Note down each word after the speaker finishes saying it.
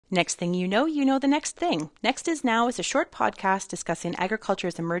Next thing you know the next thing. Next is Now is a short podcast discussing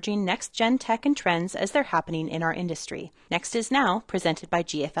agriculture's emerging next-gen tech and trends as they're happening in our industry. Next is Now, presented by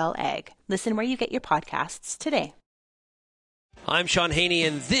GFL Ag. Listen where you get your podcasts today. I'm Shaun Haney,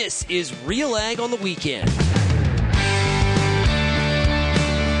 and this is RealAg on the Weekend.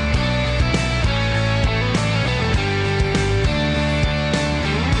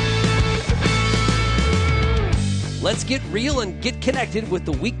 Let's get real and get connected with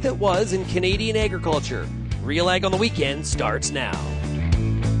the week that was in Canadian agriculture. RealAg on the Weekend starts now.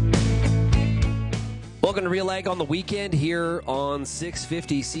 Welcome to RealAg on the Weekend here on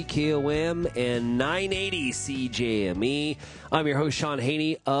 650 CKOM and 980 CJME. I'm your host, Shaun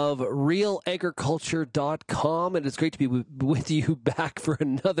Haney of RealAgriculture.com, and it's great to be with you back for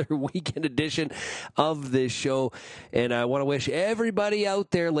another weekend edition of this show. And I want to wish everybody out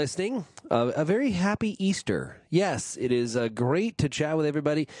there listening a very happy Easter. Yes, it is great to chat with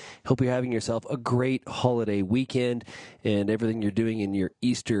everybody. Hope you're having yourself a great holiday weekend and everything you're doing in your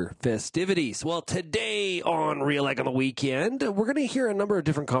Easter festivities. Well, today on RealAg on the Weekend, we're going to hear a number of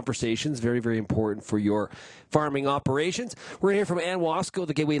different conversations, very, very important for your farming operations. We're going to hear from Anne Wasko,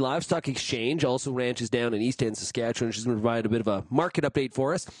 the Gateway Livestock Exchange, also ranches down in East End, Saskatchewan. She's going to provide a bit of a market update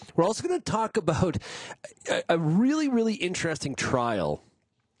for us. We're also going to talk about a really, really interesting trial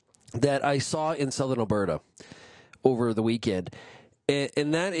that I saw in southern Alberta over the weekend.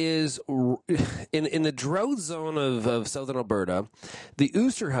 And that is in the drought zone of southern Alberta, the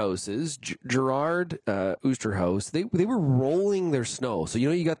Oosterhouses, Gerard Oosterhouse, they were rolling their snow. So,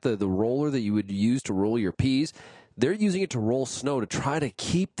 you got the roller that you would use to roll your peas. They're using it to roll snow to try to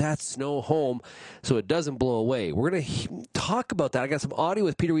keep that snow home so it doesn't blow away. We're going to talk about that. I got some audio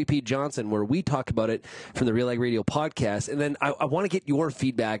with Peter W.P. Johnson where we talk about it from the RealAg Radio podcast. And then I want to get your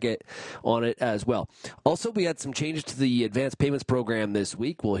feedback on it as well. Also, we had some changes to the advanced payments program this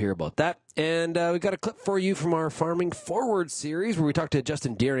week. We'll hear about that. And we got a clip for you from our Farming Forward series where we talked to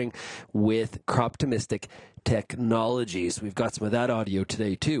Justin Deering with Croptimistic Technology. So we've got some of that audio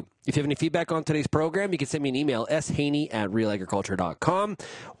today, too. If you have any feedback on today's program, you can send me an email, shaney@realagriculture.com.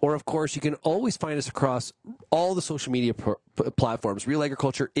 Or, of course, you can always find us across all the social media platforms. Real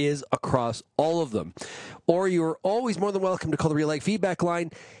Agriculture is across all of them. Or you're always more than welcome to call the RealAg feedback line,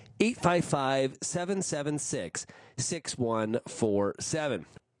 855-776-6147.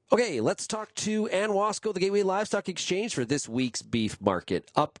 Okay, let's talk to Anne Wasko, the Gateway Livestock Exchange, for this week's beef market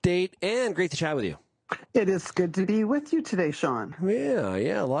update. And great to chat with you. It is good to be with you today, Shaun.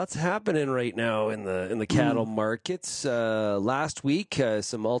 Yeah, lots happening right now in the cattle markets. Last week,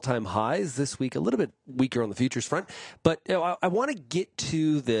 some all-time highs. This week, a little bit weaker on the futures front. But I want to get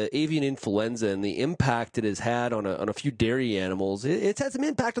to the avian influenza and the impact it has had on a few dairy animals. It's had some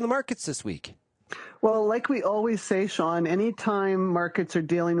impact on the markets this week. Well, like we always say, Shaun, anytime markets are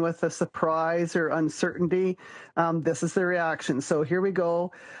dealing with a surprise or uncertainty, this is the reaction. So here we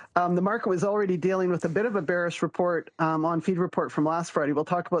go. The market was already dealing with a bit of a bearish report on feed report from last Friday. We'll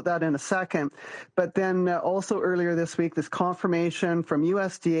talk about that in a second. But then also earlier this week, this confirmation from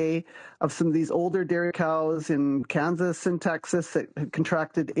USDA of some of these older dairy cows in Kansas and Texas that had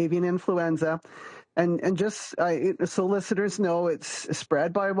contracted avian influenza. And just so listeners know, it's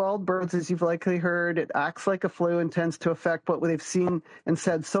spread by wild birds, as you've likely heard. It acts like a flu and tends to affect what they've seen and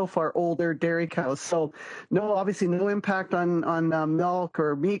said so far, older dairy cows. So obviously no impact on milk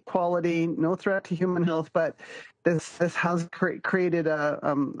or meat quality, no threat to human health, but this has created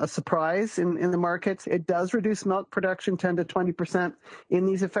a surprise in the markets. It does reduce milk production 10 to 20% in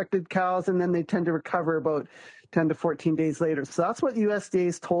these affected cows, and then they tend to recover about 10 to 14 days later. So that's what USDA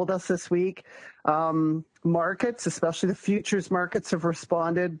has told us this week. Markets, especially the futures markets, have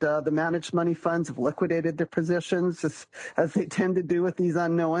responded. The managed money funds have liquidated their positions as they tend to do with these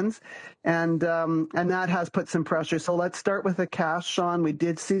unknowns. And that has put some pressure. So let's start with the cash, Shaun. We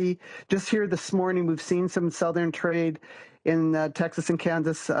did see just here this morning, we've seen some southern trade in Texas and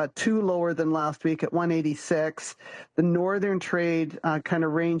Kansas, two lower than last week at 186. The northern trade kind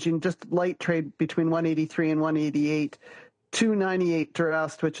of ranging, just light trade between 183 and 188. 298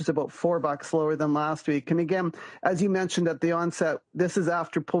 dressed, which is about $4 lower than last week. And again, as you mentioned at the onset, this is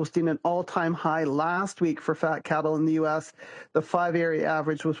after posting an all-time high last week for fat cattle in the U.S. The 5-area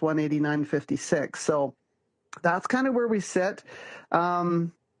average was 189.56. So that's kind of where we sit.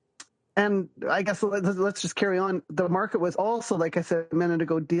 And I guess let's just carry on. The market was also, like I said a minute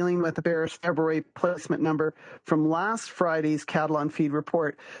ago, dealing with the bearish February placement number from last Friday's cattle on feed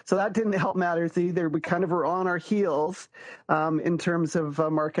report. So that didn't help matters either. We kind of were on our heels in terms of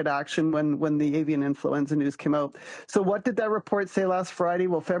market action when the avian influenza news came out. So what did that report say last Friday?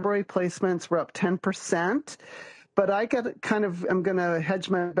 Well, February placements were up 10%. But I'm going to hedge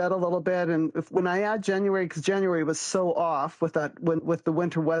my bet a little bit. And when I add January, because January was so off with with the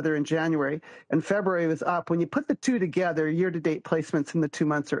winter weather in January, and February was up. When you put the two together, year-to-date placements in the 2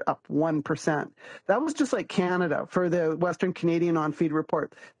 months are up 1%. That was just like Canada for the Western Canadian on-feed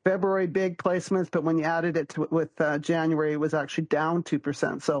report. February, big placements, but when you added it with January, it was actually down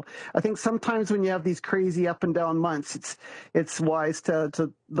 2%. So I think sometimes when you have these crazy up and down months, it's wise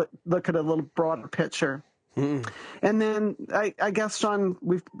to look at a little broader picture. Mm. And then I guess, Shaun,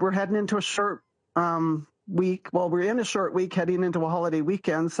 we're heading into a short week. Well, we're in a short week heading into a holiday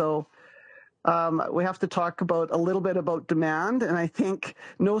weekend. So we have to talk a little bit about demand. And I think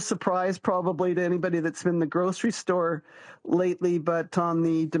no surprise probably to anybody that's been in the grocery store lately, but on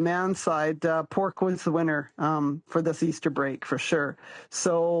the demand side, pork was the winner for this Easter break for sure.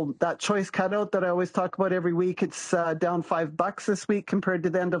 So that choice cutout that I always talk about every week, it's down $5 this week compared to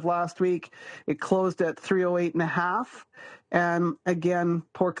the end of last week. It closed at 308.5. And again,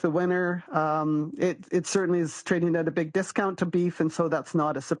 pork the winner. It certainly is trading at a big discount to beef, and so that's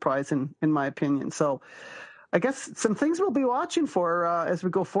not a surprise in my opinion. So I guess some things we'll be watching for as we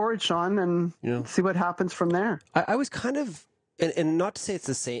go forward, Shaun, and see what happens from there. I was kind of, and not to say it's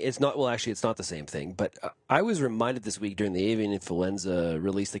the same, it's not the same thing, but I was reminded this week during the avian influenza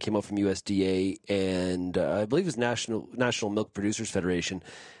release that came out from USDA, and I believe it was National Milk Producers Federation,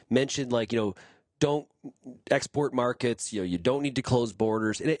 mentioned don't export markets, you don't need to close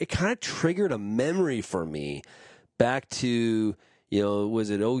borders. And it kind of triggered a memory for me back to,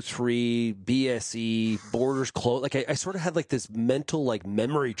 was it 03, BSE, borders closed? I sort of had this mental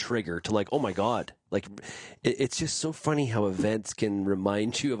memory trigger to oh my God. It's just so funny how events can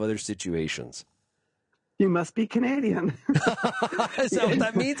remind you of other situations. You must be Canadian. Is that what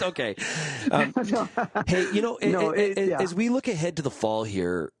that means? Okay. Hey, as we look ahead to the fall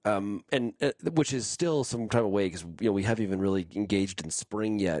here, and which is still some time away because we haven't even really engaged in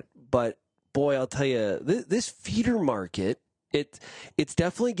spring yet. But boy, I'll tell you, this feeder market, it's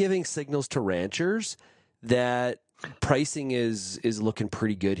definitely giving signals to ranchers that pricing is looking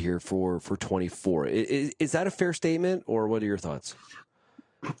pretty good here for 24. Is that a fair statement, or what are your thoughts?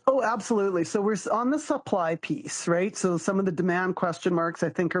 Oh, absolutely. So we're on the supply piece, right? So some of the demand question marks I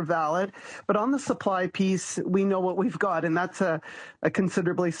think are valid, but on the supply piece, we know what we've got, and that's a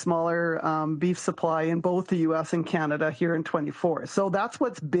considerably smaller beef supply in both the U.S. and Canada here in 24. So that's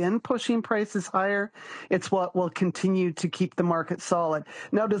what's been pushing prices higher. It's what will continue to keep the market solid.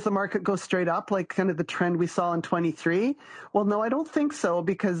 Now, does the market go straight up like kind of the trend we saw in 23? Well, no, I don't think so,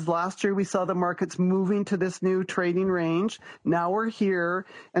 because last year we saw the markets moving to this new trading range. Now we're here.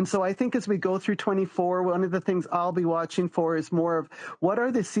 And so I think as we go through 24, one of the things I'll be watching for is more of what are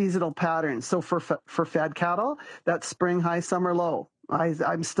the seasonal patterns. So for fed cattle, that's spring high, summer low.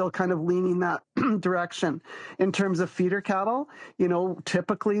 I'm still kind of leaning that direction. In terms of feeder cattle,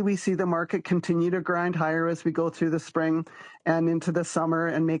 typically we see the market continue to grind higher as we go through the spring and into the summer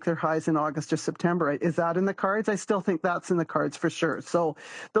and make their highs in August or September. Is that in the cards? I still think that's in the cards for sure. So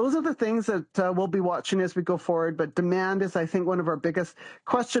those are the things that we'll be watching as we go forward. But demand is, I think, one of our biggest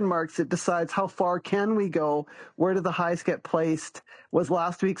question marks. It decides how far can we go? Where do the highs get placed? Was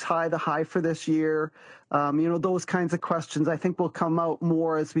last week's high the high for this year? Those kinds of questions I think will come out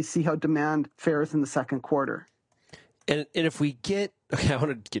more as we see how demand fares in the second quarter. And if we get, okay, I don't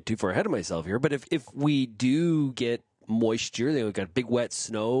want to get too far ahead of myself here, but if we do get moisture, we've got big wet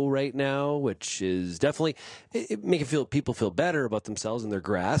snow right now, which is definitely making people feel better about themselves and their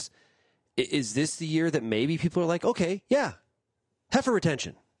grass. Is this the year that maybe people are like, okay, yeah, heifer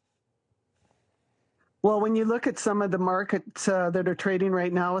retention? Well, when you look at some of the markets that are trading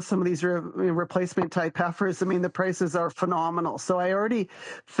right now with some of these replacement type heifers, I mean, the prices are phenomenal. So I already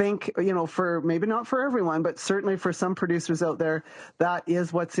think, for maybe not for everyone, but certainly for some producers out there, that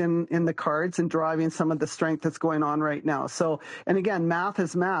is what's in the cards and driving some of the strength that's going on right now. So, and again, math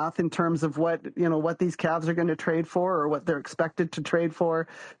is math in terms of what these calves are going to trade for or what they're expected to trade for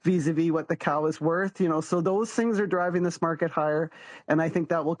vis-a-vis what the cow is worth, so those things are driving this market higher. And I think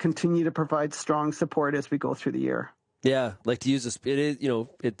that will continue to provide strong support as we go through the year. Yeah, to use it is,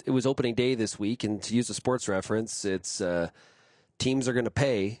 it was opening day this week, and to use a sports reference, it's teams are going to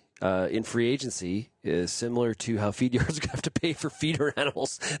pay in free agency is similar to how feed yards are going to have to pay for feeder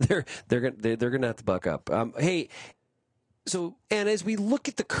animals. They're going to have to buck up. Hey, so and as we look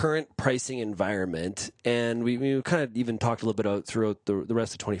at the current pricing environment, and we kind of even talked a little bit about throughout the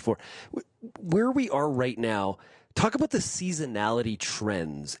rest of 24, where we are right now. Talk about the seasonality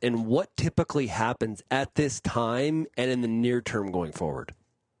trends and what typically happens at this time and in the near term going forward.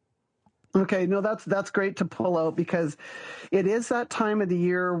 Okay, no, that's great to pull out because it is that time of the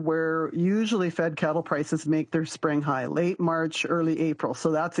year where usually fed cattle prices make their spring high, late March, early April.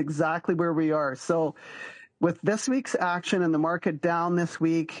 So that's exactly where we are. So with this week's action and the market down this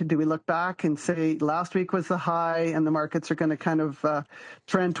week, do we look back and say last week was the high and the markets are going to kind of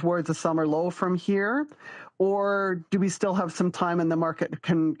trend towards a summer low from here? Or do we still have some time and the market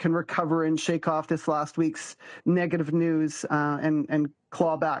can recover and shake off this last week's negative news and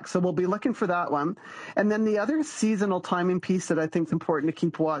claw back? So we'll be looking for that one. And then the other seasonal timing piece that I think is important to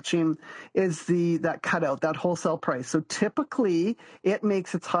keep watching is that cutout, that wholesale price. So typically it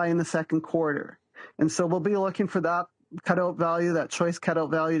makes its high in the second quarter. And so we'll be looking for that cutout value, that choice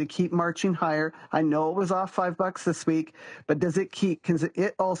cutout value to keep marching higher. I know it was off $5 this week, but does it keep, can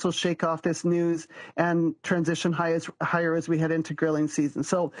it also shake off this news and transition higher as we head into grilling season?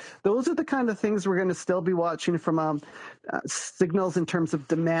 So those are the kind of things we're going to still be watching from signals in terms of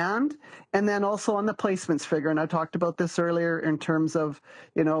demand, and then also on the placements figure. And I talked about this earlier in terms of,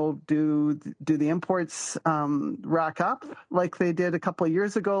 do the imports rack up like they did a couple of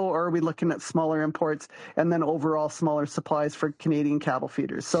years ago, or are we looking at smaller imports and then overall smaller supplies for Canadian cattle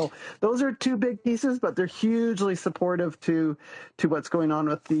feeders? So those are two big pieces, but they're hugely supportive to what's going on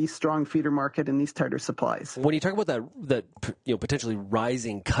with the strong feeder market and these tighter supplies. When you talk about that potentially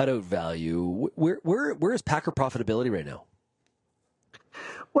rising cutout value, where is packer profitability right now?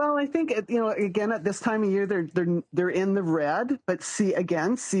 Well, I think again at this time of year they're in the red, but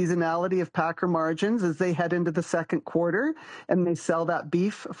seasonality of packer margins as they head into the second quarter and they sell that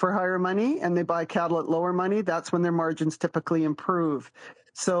beef for higher money and they buy cattle at lower money. That's when their margins typically improve.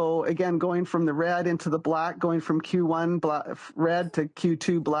 So again, going from the red into the black, going from Q1 red to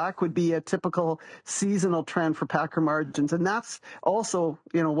Q2 black would be a typical seasonal trend for packer margins, and that's also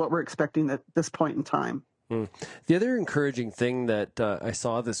what we're expecting at this point in time. The other encouraging thing that I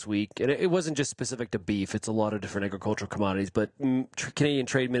saw this week, and it wasn't just specific to beef, it's a lot of different agricultural commodities, but Canadian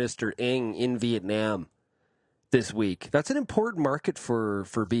Trade Minister Ng in Vietnam this week. That's an important market for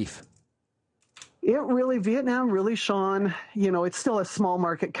beef. Vietnam really, Shaun, it's still a small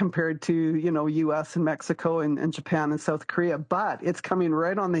market compared to, U.S. and Mexico and Japan and South Korea, but it's coming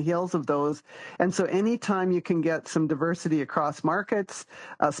right on the heels of those. And so anytime you can get some diversity across markets,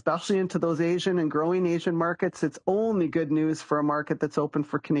 especially into those Asian and growing Asian markets, it's only good news for a market that's open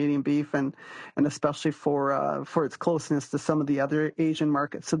for Canadian beef and especially for its closeness to some of the other Asian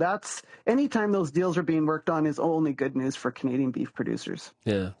markets. So that's anytime those deals are being worked on is only good news for Canadian beef producers.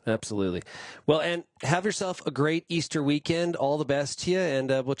 Yeah, absolutely. Well, and have yourself a great Easter weekend. All the best to you, and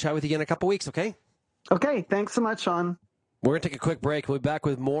we'll chat with you again in a couple weeks, okay? Okay, thanks so much, Shaun. We're going to take a quick break. We'll be back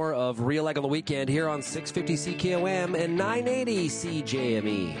with more of RealAg on the weekend here on 650 CKOM and 980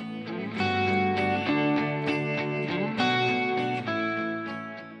 CJME.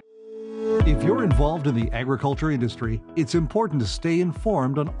 If you're involved in the agriculture industry, it's important to stay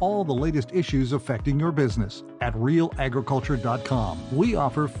informed on all the latest issues affecting your business. At RealAgriculture.com, we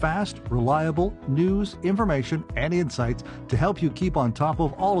offer fast, reliable news, information, and insights to help you keep on top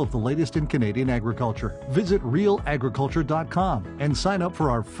of all of the latest in Canadian agriculture. Visit RealAgriculture.com and sign up for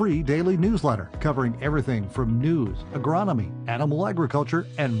our free daily newsletter covering everything from news, agronomy, animal agriculture,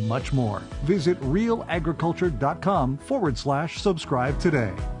 and much more. Visit RealAgriculture.com/subscribe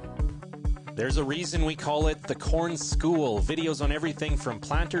today. There's a reason we call it the Corn School. Videos on everything from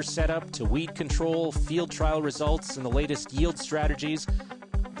planter setup to weed control, field trial results, and the latest yield strategies.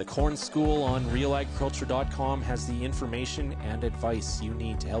 The Corn School on RealAgriculture.com has the information and advice you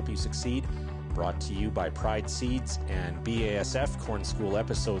need to help you succeed. Brought to you by Pride Seeds and BASF. Corn School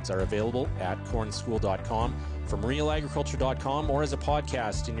episodes are available at cornschool.com, from RealAgriculture.com, or as a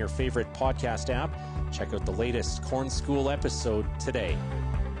podcast in your favorite podcast app. Check out the latest Corn School episode today.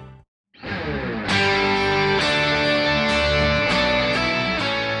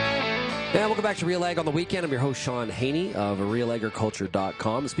 And welcome back to RealAg on the weekend. I'm your host, Shaun Haney of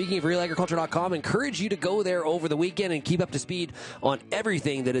RealAgriculture.com. Speaking of RealAgriculture.com, I encourage you to go there over the weekend and keep up to speed on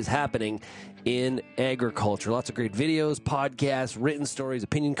everything that is happening in agriculture. Lots of great videos, podcasts, written stories,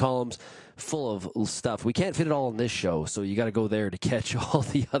 opinion columns, full of stuff. We can't fit it all in this show, so you got to go there to catch all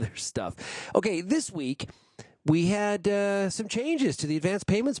the other stuff. Okay, this week we had some changes to the advance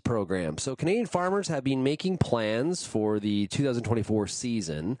payments program. So Canadian farmers have been making plans for the 2024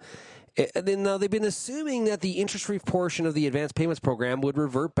 season. And then they've been assuming that the interest-free portion of the advance payments program would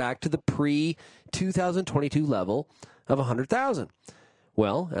revert back to the pre-2022 level of $100,000.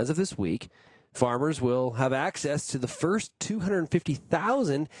 Well, as of this week, Farmers will have access to the first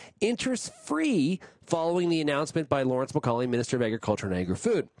 $250,000 interest-free following the announcement by Lawrence MacAulay, Minister of Agriculture and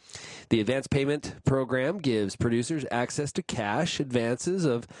Agri-Food. The advance payment program gives producers access to cash advances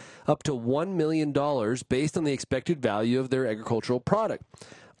of up to $1 million based on the expected value of their agricultural product.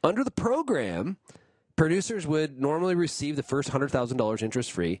 Under the program, producers would normally receive the first $100,000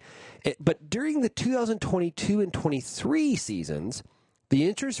 interest-free, but during the 2022 and 23 seasons, the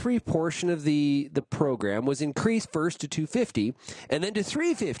interest-free portion of the program was increased first to $250 and then to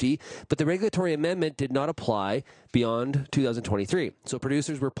 $350, but the regulatory amendment did not apply beyond 2023. So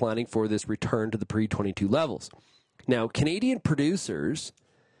producers were planning for this return to the pre-22 levels. Now, Canadian producers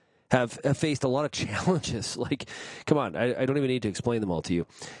have faced a lot of challenges. Like, come on, I don't even need to explain them all to you.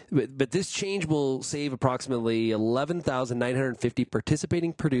 But this change will save approximately 11,950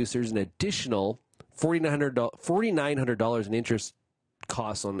 participating producers an additional $4,900 in interest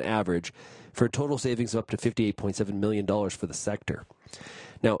costs on average, for a total savings of up to $58.7 million for the sector.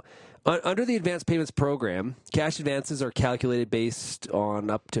 Now, under the advance payments program, cash advances are calculated based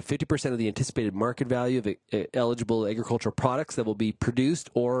on up to 50% of the anticipated market value of eligible agricultural products that will be produced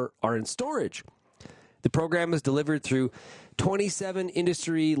or are in storage. The program is delivered through 27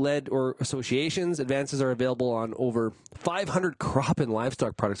 industry-led or associations. Advances are available on over 500 crop and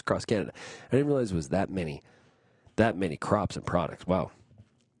livestock products across Canada. I didn't realize it was that many crops and products. Wow.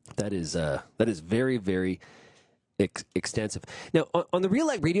 That is very, very extensive. Now, on the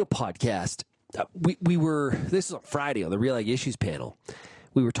RealAg Radio podcast, we were, this is on Friday on the RealAg Issues panel,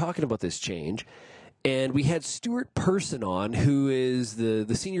 we were talking about this change, and we had Stuart Person on, who is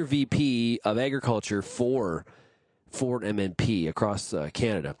the Senior VP of Agriculture for MNP across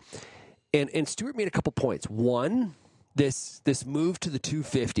Canada. And Stuart made a couple points. One, this move to the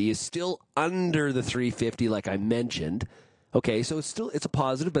 250 is still under the 350, like I mentioned. Okay, so it's a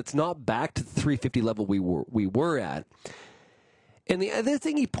positive, but it's not back to the 350 level we were at. And the other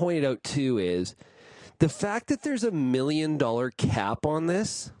thing he pointed out too is the fact that there's $1 million cap on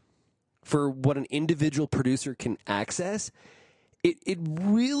this for what an individual producer can access. It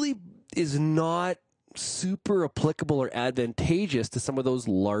really is not super applicable or advantageous to some of those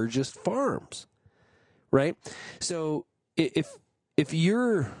largest farms, right? So if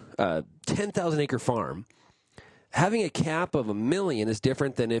you're a 10,000 acre farm, having a cap of $1 million is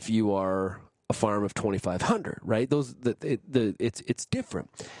different than if you are a farm of 2,500, right? It's different.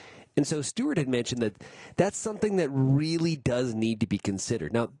 And so Stuart had mentioned that that's something that really does need to be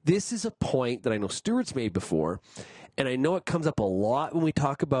considered. Now, this is a point that I know Stuart's made before, and I know it comes up a lot when we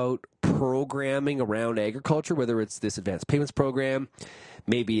talk about programming around agriculture, whether it's this advanced payments program,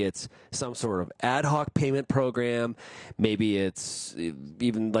 maybe it's some sort of ad hoc payment program, maybe it's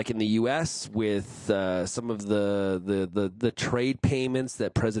even like in the U.S. with some of the trade payments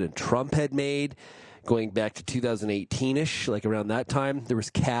that President Trump had made going back to 2018-ish, like around that time. There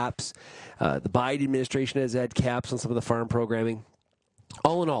was caps. The Biden administration has had caps on some of the farm programming.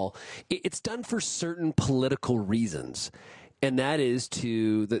 All in all, it's done for certain political reasons, and that is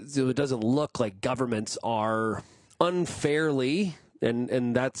so it doesn't look like governments are unfairly,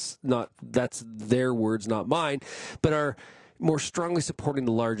 and that's their words, not mine, but are more strongly supporting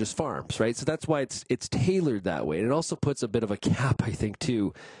the largest farms, right? So that's why it's tailored that way, and it also puts a bit of a cap, I think,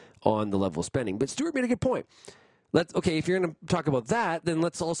 too, on the level of spending. But Stuart made a good point. If you're going to talk about that, then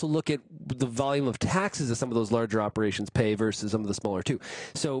let's also look at the volume of taxes that some of those larger operations pay versus some of the smaller too.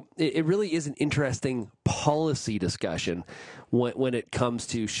 So it really is an interesting policy discussion when it comes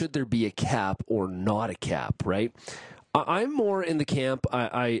to should there be a cap or not a cap, right? I'm more in the camp,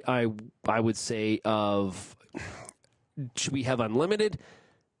 I would say, of should we have unlimited?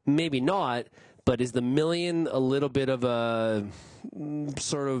 Maybe not. But is the $1 million a little bit of a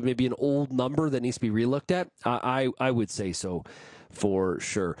sort of maybe an old number that needs to be relooked at? I would say so, for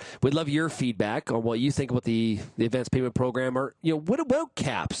sure. We'd love your feedback on what you think about the advanced payment program, or what about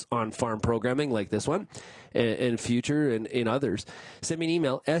caps on farm programming like this one, and future and in others. Send me an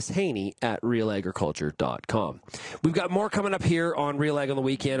email, shaney@realagriculture.com. We've got more coming up here on RealAg on the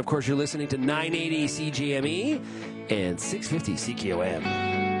weekend. Of course, you're listening to 980 CGME and 650 CKOM.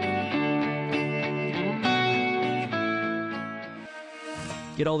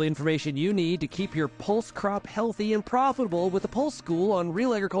 Get all the information you need to keep your pulse crop healthy and profitable with the Pulse School on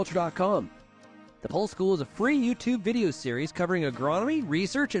RealAgriculture.com. The Pulse School is a free YouTube video series covering agronomy,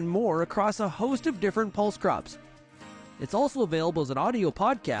 research, and more across a host of different pulse crops. It's also available as an audio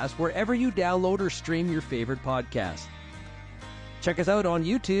podcast wherever you download or stream your favorite podcast. Check us out on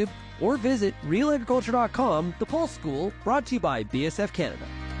YouTube or visit RealAgriculture.com. The Pulse School, brought to you by BSF Canada.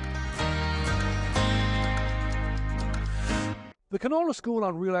 The Canola School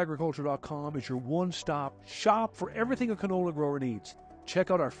on RealAgriculture.com is your one-stop shop for everything a canola grower needs. Check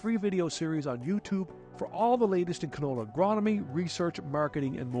out our free video series on YouTube for all the latest in canola agronomy, research,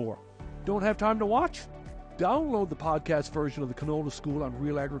 marketing, and more. Don't have time to watch? Download the podcast version of the Canola School on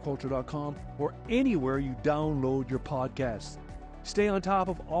RealAgriculture.com or anywhere you download your podcasts. Stay on top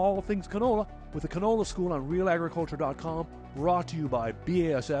of all things canola with the Canola School on RealAgriculture.com, brought to you by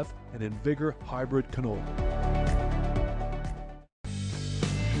BASF and Invigor Hybrid Canola.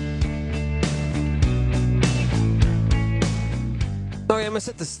 Okay, I'm going to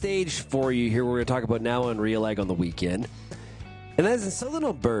set the stage for you here. We're going to talk about now on RealAg on the weekend. And that is in southern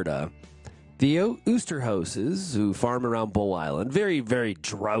Alberta, the Oosterhouses who farm around Bow Island, very, very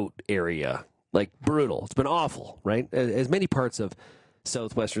drought area, like brutal. It's been awful, right? As many parts of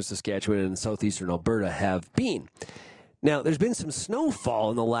southwestern Saskatchewan and southeastern Alberta have been. Now, there's been some snowfall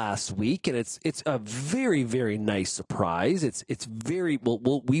in the last week, and it's a very, very nice surprise. It's very,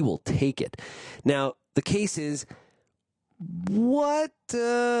 we will take it. Now, the case is, how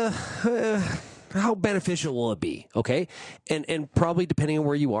beneficial will it be? Okay. And probably depending on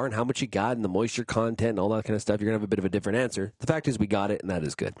where you are and how much you got and the moisture content and all that kind of stuff, you're going to have a bit of a different answer. The fact is we got it, and that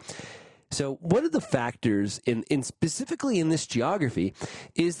is good. So one of the factors in specifically in this geography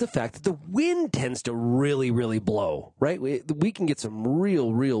is the fact that the wind tends to really, really blow, right? We can get some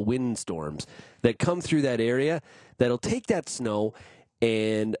real wind storms that come through that area that'll take that snow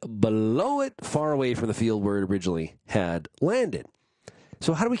and blow it far away from the field where it originally had landed.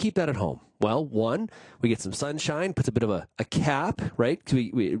 So how do we keep that at home? Well, one, we get some sunshine, puts a bit of a cap, right?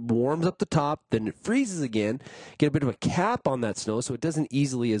 It warms up the top, then it freezes again, get a bit of a cap on that snow so it doesn't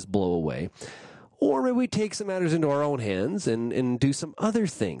easily as blow away. Or maybe we take some matters into our own hands and do some other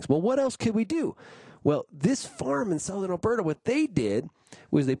things. Well, what else could we do? Well, this farm in southern Alberta, what they did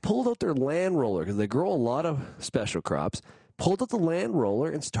was they pulled out their land roller, because they grow a lot of special crops, pulled out the land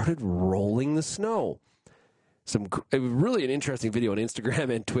roller and started rolling the snow. It was really an interesting video on Instagram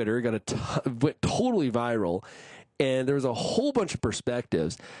and Twitter. Went totally viral, and there was a whole bunch of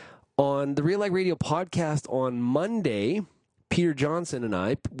perspectives. On the RealAg Radio podcast on Monday, Peter Johnson and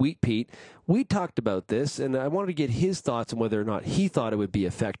I, Wheat Pete, we talked about this, and I wanted to get his thoughts on whether or not he thought it would be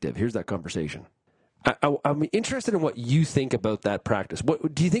effective. Here's that conversation. I'm interested in what you think about that practice.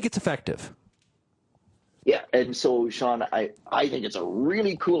 Do you think it's effective? Yeah, and so, Shaun, I think it's a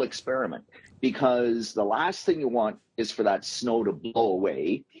really cool experiment, because the last thing you want is for that snow to blow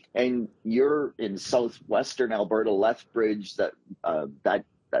away. And you're in southwestern Alberta, Lethbridge, that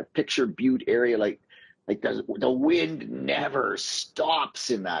Picture Butte area, like the wind never stops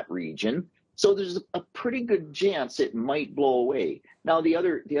in that region. So there's a pretty good chance it might blow away. Now, the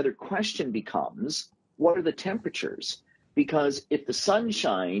other question becomes, what are the temperatures? Because if the sun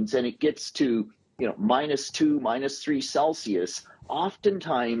shines and it gets to -2, -3 Celsius,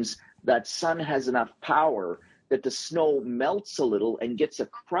 oftentimes that sun has enough power that the snow melts a little and gets a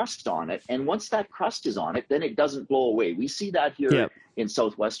crust on it. And once that crust is on it, then it doesn't blow away. We see that here in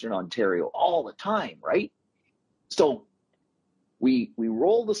southwestern Ontario all the time, right? So we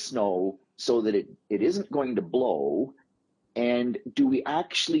roll the snow so that it isn't going to blow. And do we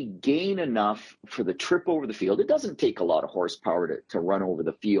actually gain enough for the trip over the field? It doesn't take a lot of horsepower to run over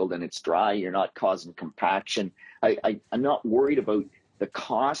the field, and it's dry. You're not causing compaction. I'm not worried about the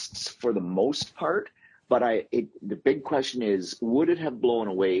costs for the most part, but the big question is, would it have blown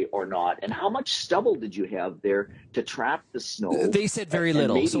away or not? And how much stubble did you have there to trap the snow? They said very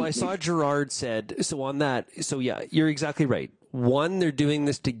little. So I saw Gerard said, so on that, so yeah, you're exactly right. One, they're doing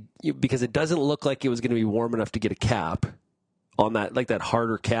this because it doesn't look like it was going to be warm enough to get a cap on that, like that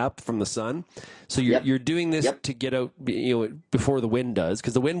harder cap from the sun. So you're doing this to get out, before the wind does,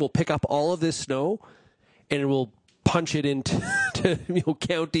 because the wind will pick up all of this snow and it will punch it into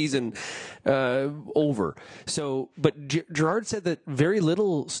counties and over. So, but Gerard said that very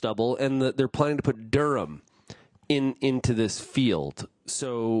little stubble, and that they're planning to put Durham into this field.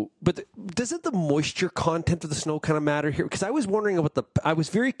 So, but doesn't the moisture content of the snow kind of matter here? Because I was wondering I was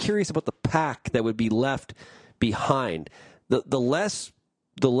very curious about the pack that would be left behind. The less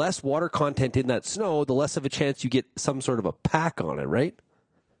water content in that snow, the less of a chance you get some sort of a pack on it, right?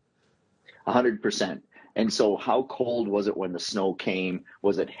 100%. And so how cold was it when the snow came?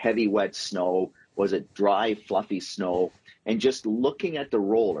 Was it heavy, wet snow? Was it dry, fluffy snow? And just looking at the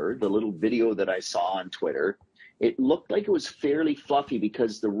roller, the little video that I saw on Twitter, it looked like it was fairly fluffy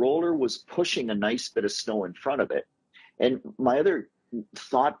because the roller was pushing a nice bit of snow in front of it. And my other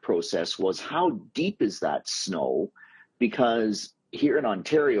thought process was, how deep is that snow? Because here in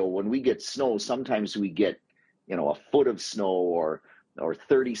Ontario, when we get snow, sometimes we get, a foot of snow or or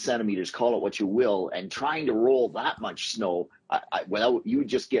 30 centimeters, call it what you will, and trying to roll that much snow, without, you would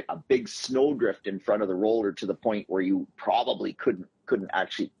just get a big snowdrift in front of the roller to the point where you probably couldn't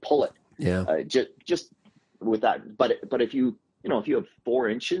actually pull it. Yeah. Just with that. But if you have 4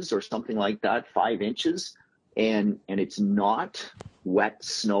 inches or something like that, 5 inches, and it's not wet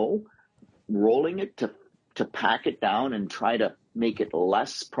snow, rolling it to pack it down and try to make it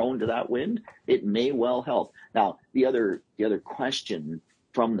less prone to that wind, it may well help. Now, the other question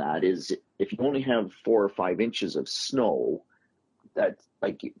from that is, if you only have 4 or 5 inches of snow, that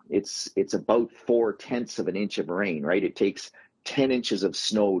it's about 4/10 of an inch of rain, right? It takes 10 inches of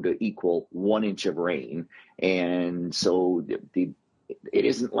snow to equal 1 inch of rain, and so it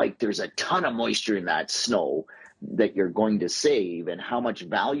isn't like there's a ton of moisture in that snow that you're going to save, and how much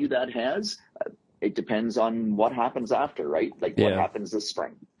value that has. It depends on what happens after, right? Like what happens this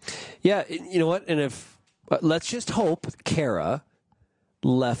spring. Yeah, you know what? And if let's just hope Kara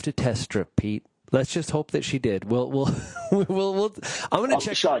left a test strip, Pete. Let's just hope that she did. We'll I'm going to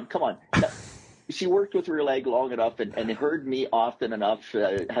check. Shaun, come on. She worked with RealAg long enough and heard me often enough.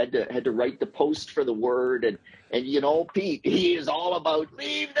 Had to write the post for the Word, and Pete, he is all about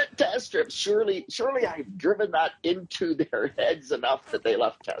leave the test strips. Surely I've driven that into their heads enough that they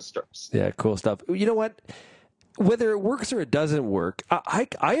left test strips. Yeah, cool stuff. You know what? Whether it works or it doesn't work,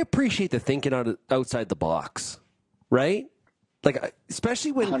 I appreciate the thinking outside the box, right? Like,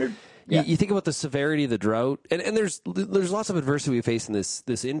 especially when you think about the severity of the drought, and there's lots of adversity we face in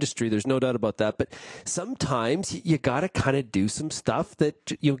this industry. There's no doubt about that. But sometimes you got to kind of do some stuff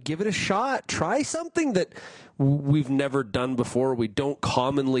that, give it a shot. Try something that we've never done before, we don't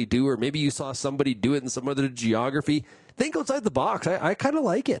commonly do, or maybe you saw somebody do it in some other geography. Think outside the box. I kind of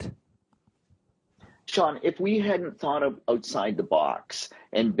like it. Shaun, if we hadn't thought of outside the box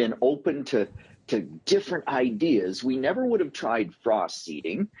and been open to different ideas, we never would have tried frost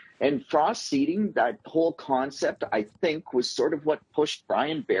seeding. And frost seeding, that whole concept, I think, was sort of what pushed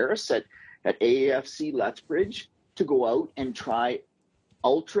Brian Barris at AAFC Lethbridge to go out and try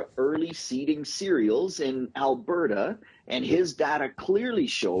ultra early seeding cereals in Alberta. And his data clearly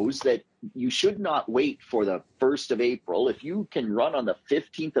shows that you should not wait for the 1st of April. If you can run on the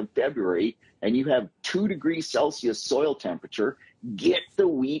 15th of February and you have 2 degrees Celsius soil temperature, get the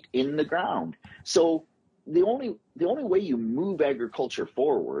wheat in the ground. So the only way you move agriculture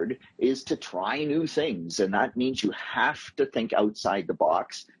forward is to try new things, and that means you have to think outside the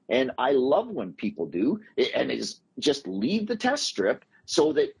box. And I love when people do, and it's just leave the test strip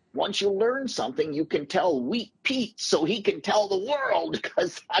so that once you learn something, you can tell Wheat Pete so he can tell the world,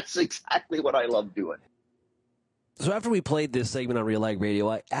 because that's exactly what I love doing. So after we played this segment on RealAg Radio,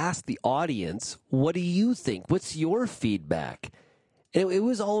 I asked the audience, what do you think? What's your feedback? And it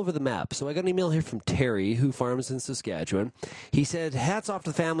was all over the map. So I got an email here from Terry, who farms in Saskatchewan. He said, hats off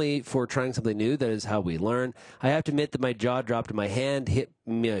to the family for trying something new. That is how we learn. I have to admit that my jaw dropped and my hand hit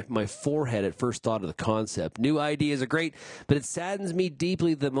my forehead at first thought of the concept. New ideas are great, but it saddens me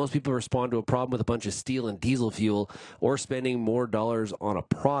deeply that most people respond to a problem with a bunch of steel and diesel fuel or spending more dollars on a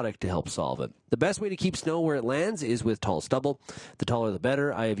product to help solve it. The best way to keep snow where it lands is with tall stubble. The taller the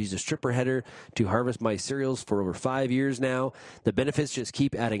better. I have used a stripper header to harvest my cereals for over 5 years now. The benefits just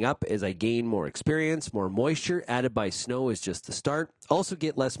keep adding up as I gain more experience. More moisture added by snow is just the start. Also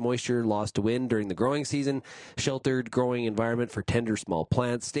get less moisture lost to wind during the growing season. Sheltered growing environment for tender small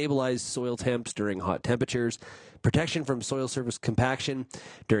plants. Stabilized soil temps during hot temperatures. Protection from soil surface compaction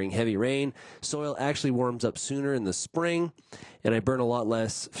during heavy rain. Soil actually warms up sooner in the spring, and I burn a lot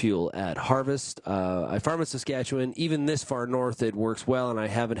less fuel at harvest. I farm in Saskatchewan. Even this far north, it works well, and I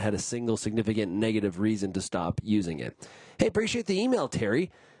haven't had a single significant negative reason to stop using it. Hey, appreciate the email,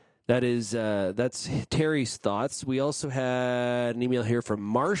 Terry. That's Terry's thoughts. We also had an email here from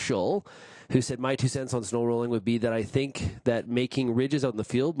Marshall, who said, my 2 cents on snow rolling would be that I think that making ridges out in the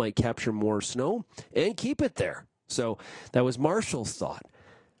field might capture more snow and keep it there. So that was Marshall's thought.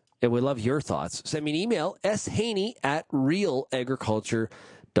 And we'd love your thoughts. Send me an email,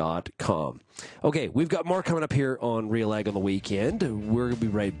 shaney@realagriculture.com. Okay, we've got more coming up here on RealAg on the weekend. We're going to be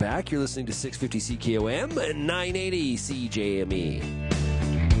right back. You're listening to 650 CKOM and 980 CJME.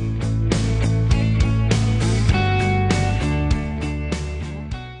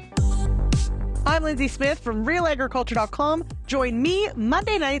 I'm Lindsay Smith from RealAgriculture.com. Join me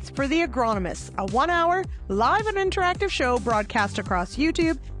Monday nights for The Agronomists, a 1-hour live and interactive show broadcast across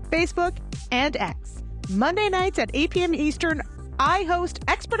YouTube, Facebook, and X. Monday nights at 8 p.m. Eastern, I host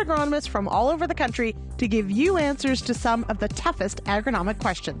expert agronomists from all over the country to give you answers to some of the toughest agronomic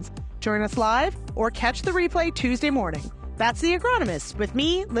questions. Join us live or catch the replay Tuesday morning. That's The Agronomists with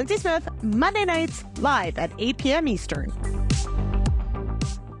me, Lindsay Smith, Monday nights live at 8 p.m. Eastern.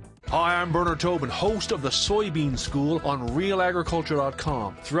 Hi, I'm Bernard Tobin, host of the Soybean School on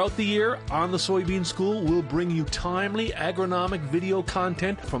RealAgriculture.com. Throughout the year, on the Soybean School, we'll bring you timely agronomic video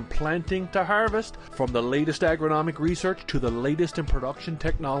content from planting to harvest, from the latest agronomic research to the latest in production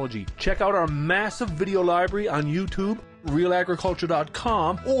technology. Check out our massive video library on YouTube,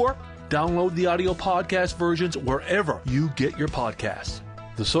 RealAgriculture.com, or download the audio podcast versions wherever you get your podcasts.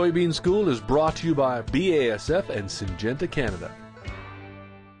 The Soybean School is brought to you by BASF and Syngenta Canada.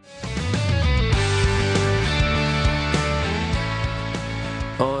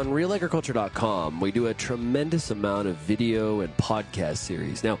 On RealAgriculture.com, we do a tremendous amount of video and podcast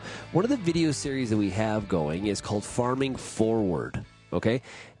series. Now, one of the video series that we have going is called Farming Forward, okay?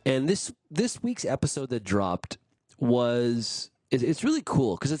 And this week's episode that dropped it's really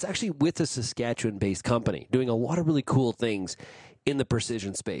cool because it's actually with a Saskatchewan-based company doing a lot of really cool things in the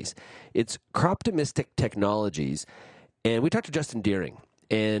precision space. It's Croptimistic Technologies, and we talked to Justin Deering,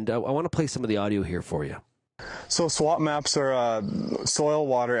 and I want to play some of the audio here for you. So SWAT maps are a soil,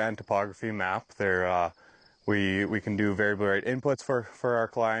 water, and topography map. They're we can do variable rate inputs for our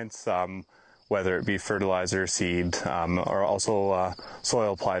clients, whether it be fertilizer, seed, or also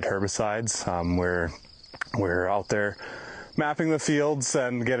soil applied herbicides. We're out there mapping the fields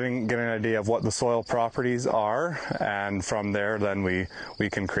and getting an idea of what the soil properties are, and from there then we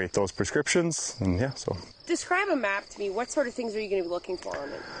can create those prescriptions. And yeah, so describe a map to me. What sort of things are you going to be looking for on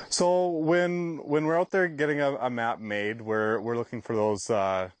it? So when we're out there getting a map made, we're looking for those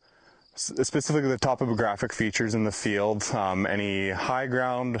specifically the topographic features in the field, any high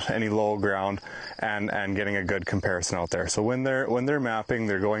ground, any low ground, and getting a good comparison out there. So when they're mapping,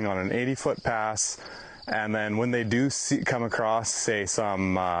 they're going on an 80-foot pass. And then when they do come across, say,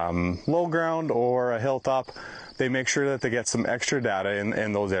 some low ground or a hilltop, they make sure that they get some extra data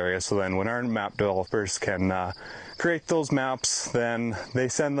in those areas. So then when our map developers can create those maps, then they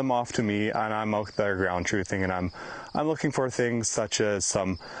send them off to me, and I'm out there ground truthing, and I'm looking for things such as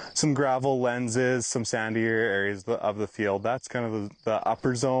some gravel lenses, some sandier areas of the field. That's kind of the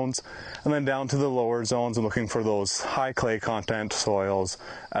upper zones. And then down to the lower zones, I'm looking for those high clay content soils,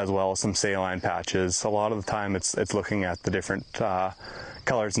 as well as some saline patches. A lot of the time it's looking at the different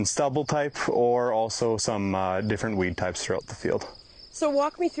colors and stubble type, or also some different weed types throughout the field. So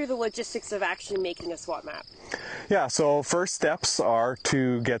walk me through the logistics of actually making a SWAT map. Yeah, so first steps are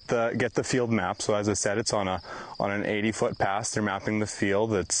to get the field map. So as I said, it's on an 80-foot pass. They're mapping the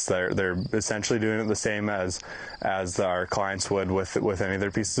field. They're essentially doing it the same as our clients would with any of their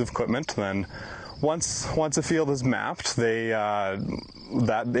pieces of equipment. Then once a field is mapped,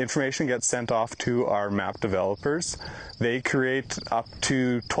 that information gets sent off to our map developers. They create up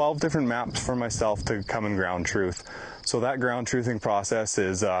to 12 different maps for myself to come and ground truth. So that ground truthing process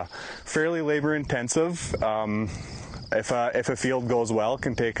is fairly labor intensive. If a field goes well, it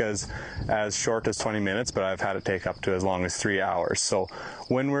can take as short as 20 minutes, but I've had it take up to as long as 3 hours. So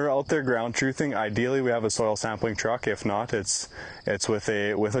when we're out there ground truthing, ideally we have a soil sampling truck. If not, it's with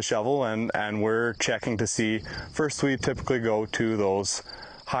a shovel, and we're checking to see. First, we typically go to those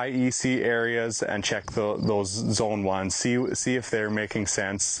high EC areas and check those zone 1, see if they're making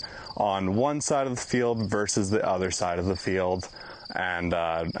sense on one side of the field versus the other side of the field. And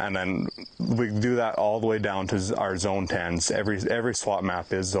then we do that all the way down to our zone 10s. Every SWAT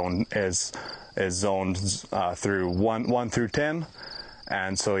map is zoned through 1 through 10,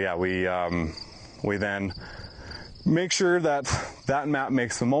 and so yeah, we then make sure that map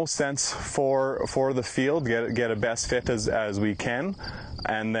makes the most sense for the field, get a best fit as we can,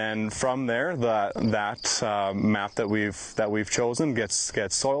 and then from there that map that we've chosen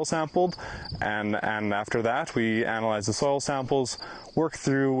gets soil sampled, and after that we analyze the soil samples, work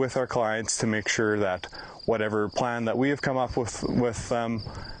through with our clients to make sure that whatever plan that we have come up with them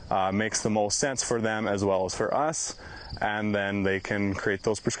makes the most sense for them as well as for us, and then they can create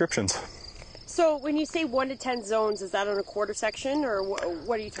those prescriptions. So when you say 1 to 10 zones, is that on a quarter section, or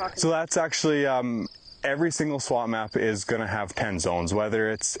what are you talking about? So that's actually, every single SWAT map is going to have 10 zones, whether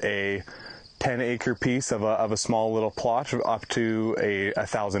it's a 10-acre piece of a small little plot up to a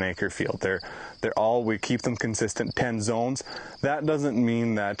 1,000-acre field. They're all, we keep them consistent 10 zones. That doesn't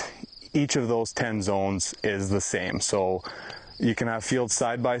mean that each of those 10 zones is the same. So you can have fields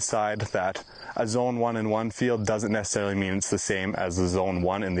side by side that a zone 1 in one field doesn't necessarily mean it's the same as the zone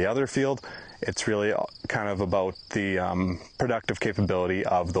 1 in the other field. It's really kind of about the productive capability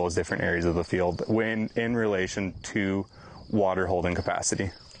of those different areas of the field in relation to water holding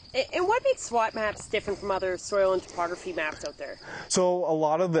capacity. And what makes SWAT maps different from other soil and topography maps out there? So a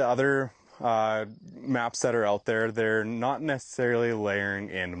lot of the other maps that are out there, they're not necessarily layering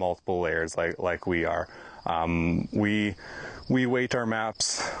in multiple layers like we are. We weight our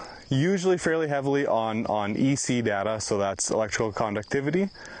maps usually fairly heavily on EC data, so that's electrical conductivity.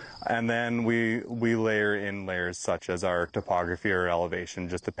 And then we layer in layers such as our topography or elevation,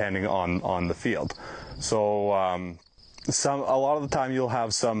 just depending on the field. So a lot of the time you'll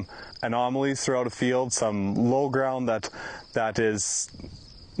have some anomalies throughout a field, some low ground that is,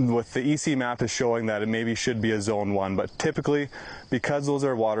 with the EC map, is showing that it maybe should be a zone 1, but typically, because those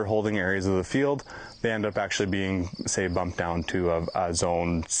are water holding areas of the field, they end up actually being, say, bumped down to a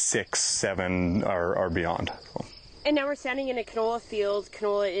zone 6, 7, or beyond. So. And now we're standing in a canola field.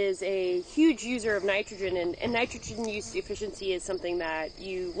 Canola is a huge user of nitrogen, and nitrogen use efficiency is something that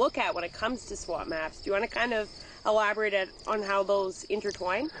you look at when it comes to SWAT maps. Do you want to kind of elaborate on how those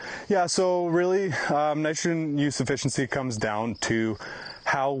intertwine? Yeah, so really, nitrogen use efficiency comes down to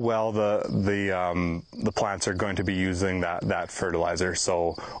how well the plants are going to be using that fertilizer,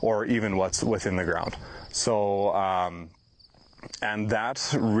 so, or even what's within the ground. So, and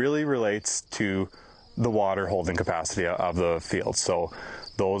that really relates to the water holding capacity of the field. So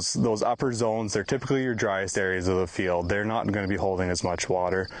those upper zones, they're typically your driest areas of the field. They're not going to be holding as much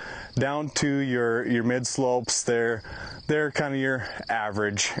water. Down to your mid slopes, they're kind of your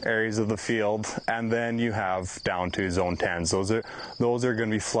average areas of the field, and then you have down to zone 10s. Those are going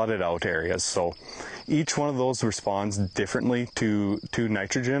to be flooded out areas. So each one of those responds differently to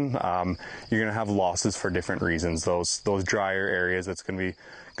nitrogen. You're going to have losses for different reasons. Those drier areas, it's going to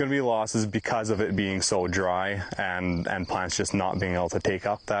be losses because of it being so dry and plants just not being able to take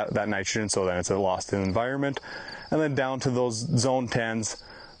up that nitrogen, so then it's a loss to the environment. And then down to those zone 10s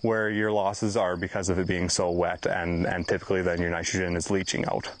where your losses are because of it being so wet, and typically then your nitrogen is leaching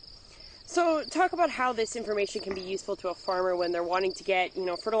out. So talk about how this information can be useful to a farmer when they're wanting to get,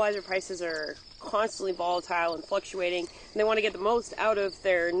 fertilizer prices are constantly volatile and fluctuating, and they want to get the most out of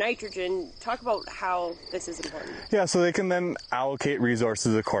their nitrogen. Talk about how this is important. Yeah, so they can then allocate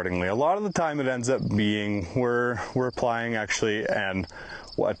resources accordingly. A lot of the time it ends up being we're applying actually an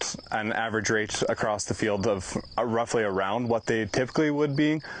average rate across the field of roughly around what they typically would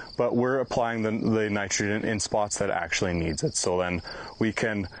be, but we're applying the nitrogen in spots that actually needs it. So then we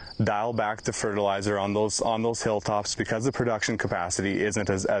can dial back the fertilizer on those hilltops because the production capacity isn't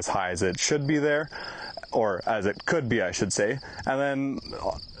as high as it should be there, or as it could be, I should say. And then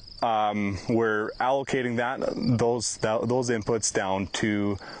we're allocating those inputs down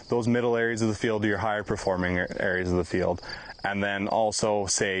to those middle areas of the field, your higher performing areas of the field. And then also,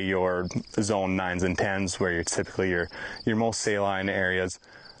 say, your zone 9s and 10s, where you're typically your most saline areas,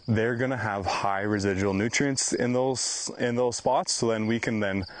 they're going to have high residual nutrients in those spots. So then we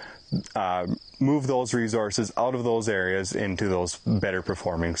can move those resources out of those areas into those better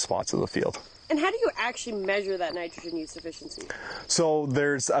performing spots of the field. And how do you actually measure that nitrogen use efficiency? So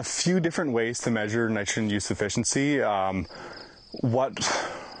there's a few different ways to measure nitrogen use efficiency. What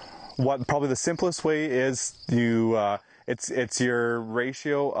probably the simplest way is it's your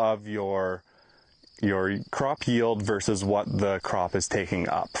ratio of your crop yield versus what the crop is taking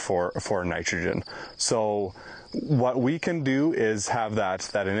up for nitrogen. So what we can do is have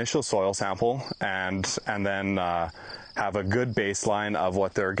that initial soil sample and then have a good baseline of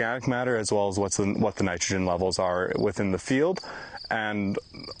what the organic matter as well as what the nitrogen levels are within the field, and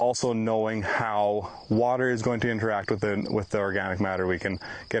also knowing how water is going to interact with the organic matter, we can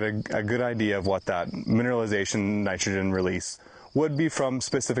get a good idea of what that mineralization nitrogen release would be from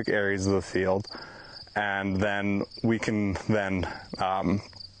specific areas of the field. And then we can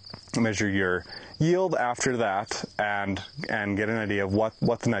measure your yield after that and get an idea of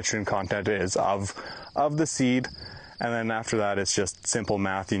what the nitrogen content is of the seed. And then after that, it's just simple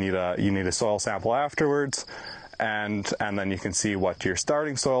math. You need a soil sample afterwards, and then you can see what your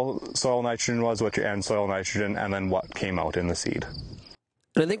starting soil nitrogen was, what your end soil nitrogen, and then what came out in the seed.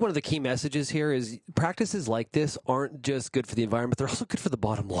 And I think one of the key messages here is practices like this aren't just good for the environment, they're also good for the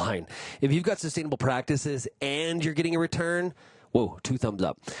bottom line. If you've got sustainable practices and you're getting a return, whoa, 2 thumbs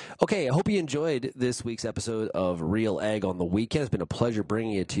up. Okay, I hope you enjoyed this week's episode of Real Ag on the Weekend. It's been a pleasure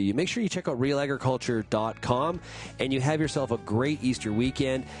bringing it to you. Make sure you check out RealAgriculture.com, and you have yourself a great Easter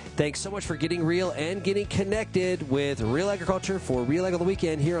weekend. Thanks so much for getting real and getting connected with Real Agriculture for Real Ag on the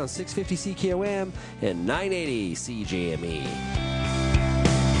Weekend here on 650 CKOM and 980 CJME.